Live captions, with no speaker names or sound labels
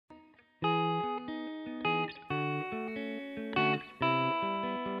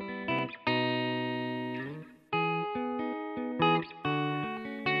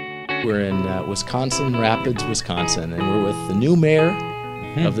We're in Wisconsin Rapids, Wisconsin, and we're with the new mayor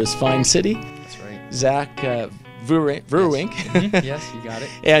of this fine city. That's right. Zach Vrumink. Yes. Yes, you got it.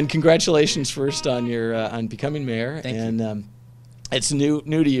 And congratulations first on your on becoming mayor. Thank you. It's new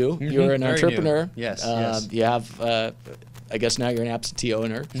to you. You're an Very entrepreneur. new. Yes. You have, I guess now you're an absentee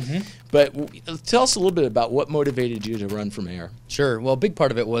owner. But tell us a little bit about what motivated you to run for mayor. Sure. Well, a big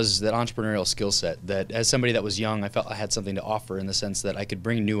part of it was that entrepreneurial skill set, that as somebody that was young, I felt I had something to offer in the sense that I could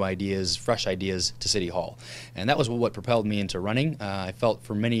bring new ideas, fresh ideas to City Hall. And that was what propelled me into running. I felt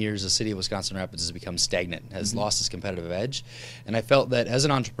for many years the city of Wisconsin Rapids has become stagnant, has lost its competitive edge. And I felt that as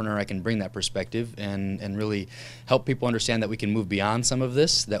an entrepreneur, I can bring that perspective and really help people understand that we can move beyond some of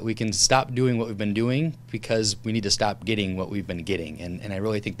this, that we can stop doing what we've been doing because we need to stop getting what we've been getting. And I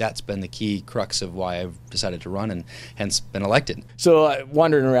really think that's been the key crux of why I've decided to run and hence been elected. So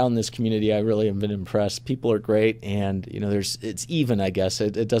wandering around this community, I really have been impressed. People are great, and it's even. I guess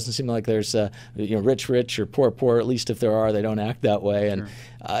it doesn't seem like there's rich or poor. At least if there are, they don't act that way. And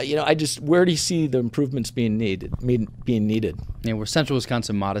where do you see the improvements being needed? We're Central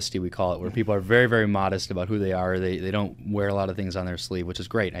Wisconsin modesty, we call it, where people are very, very modest about who they are. They don't wear a lot of things on their sleeve, which is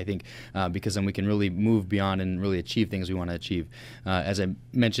great, I think, because then we can really move beyond and really achieve things we want to achieve. As I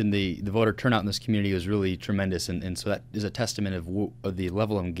mentioned, the voter turnout in this community was really tremendous, and so that is a testament of the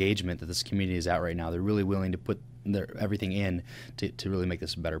level of engagement that this community is at right now. They're really willing to put everything in to really make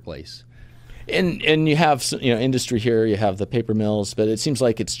this a better place. And you have industry here, you have the paper mills, but it seems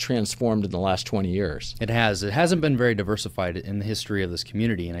like it's transformed in the last 20 years. It has. It hasn't been very diversified in the history of this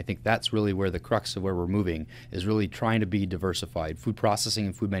community, and I think that's really where the crux of where we're moving is really trying to be diversified. Food processing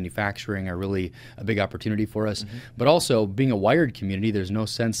and food manufacturing are really a big opportunity for us, but also being a wired community, there's no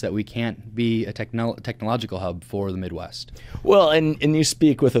sense that we can't be a technological hub for the Midwest. Well, and you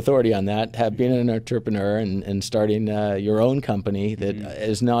speak with authority on that, being an entrepreneur and starting your own company that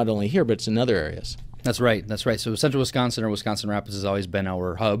is not only here, but it's in other areas. That's right. So Central Wisconsin or Wisconsin Rapids has always been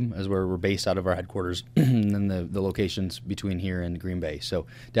our hub, as where we're based out of our headquarters, and then the locations between here and Green Bay. So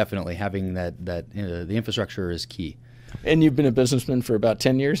definitely having the infrastructure is key. And you've been a businessman for about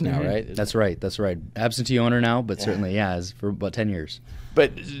 10 years now, right? That's right. Absentee owner now, but certainly, for about 10 years.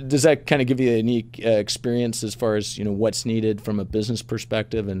 But does that kind of give you a unique experience as far as what's needed from a business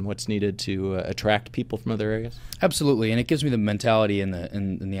perspective and what's needed to attract people from other areas? Absolutely, and it gives me the mentality and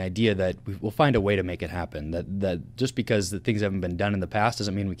the idea that we'll find a way to make it happen. That just because the things haven't been done in the past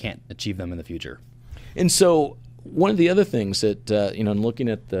doesn't mean we can't achieve them in the future. And so one of the other things that, in looking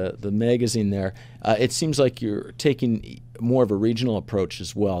at the magazine there, it seems like you're taking more of a regional approach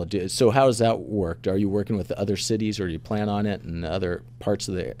as well. So how does that work? Are you working with the other cities, or do you plan on it in other parts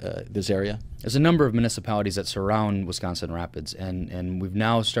of this area? There's a number of municipalities that surround Wisconsin Rapids, and we've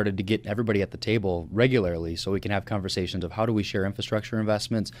now started to get everybody at the table regularly so we can have conversations of how do we share infrastructure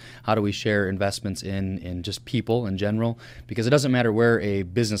investments, how do we share investments in just people in general, because it doesn't matter where a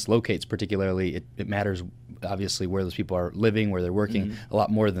business locates particularly, it matters obviously where those people are living, where they're working, a lot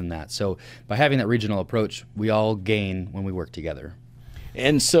more than that. So by having that regional approach, we all gain when we work together.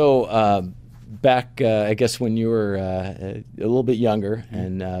 And so back, I guess, when you were a little bit younger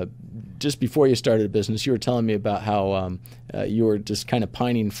and just before you started a business, you were telling me about how you were just kind of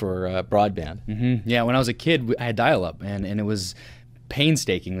pining for broadband. Yeah, when I was a kid, I had dial-up, and it was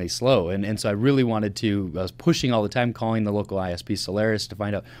painstakingly slow, and so I really wanted to. I was pushing all the time, calling the local ISP Solaris to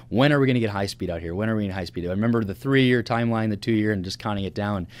find out when are we going to get high speed out here. When are we going to high speed? I remember the 3-year timeline, the 2-year, and just counting it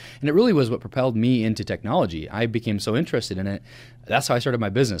down. And it really was what propelled me into technology. I became so interested in it. That's how I started my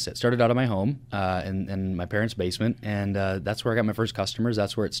business. It started out of my home in my parents' basement, and that's where I got my first customers.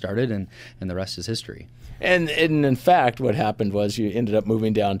 That's where it started, and the rest is history. And in fact, what happened was you ended up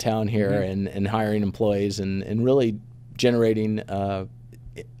moving downtown here and hiring employees and really generating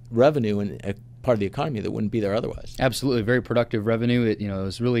revenue in a part of the economy that wouldn't be there otherwise. Absolutely, very productive revenue. It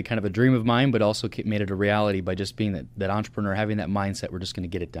was really kind of a dream of mine, but also made it a reality by just being that entrepreneur, having that mindset, we're just going to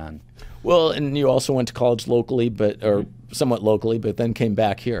get it done. Well, and you also went to college locally, or somewhat locally, but then came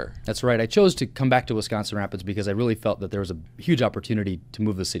back here. That's right. I chose to come back to Wisconsin Rapids because I really felt that there was a huge opportunity to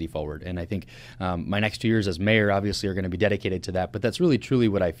move the city forward. And I think my next 2 years as mayor obviously are going to be dedicated to that. But that's really truly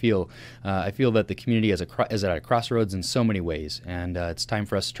what I feel. I feel that the community is at a crossroads in so many ways. And it's time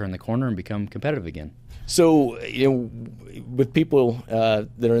for us to turn the corner and become competitive again. So, with people that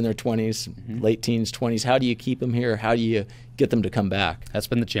are in their 20s, late teens, 20s, how do you keep them here? How do you get them to come back? That's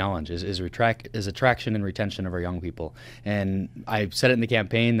been the challenge, is attraction and retention of our young people. And I said it in the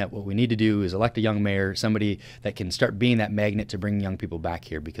campaign that what we need to do is elect a young mayor, somebody that can start being that magnet to bring young people back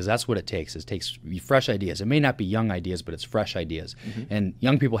here, because that's what it takes. It takes fresh ideas. It may not be young ideas, but it's fresh ideas. And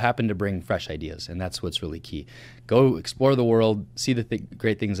young people happen to bring fresh ideas, and that's what's really key. Go explore the world, see the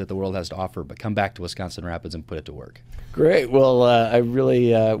great things that the world has to offer, but come back to Wisconsin Rapids and put it to work. Great. Well, I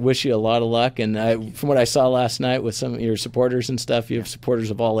really wish you a lot of luck. And from what I saw last night with some of your supporters and stuff, you have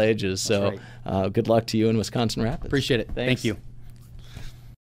supporters of all ages. So good luck to you in Wisconsin Rapids. Appreciate it. Thanks. Thank you.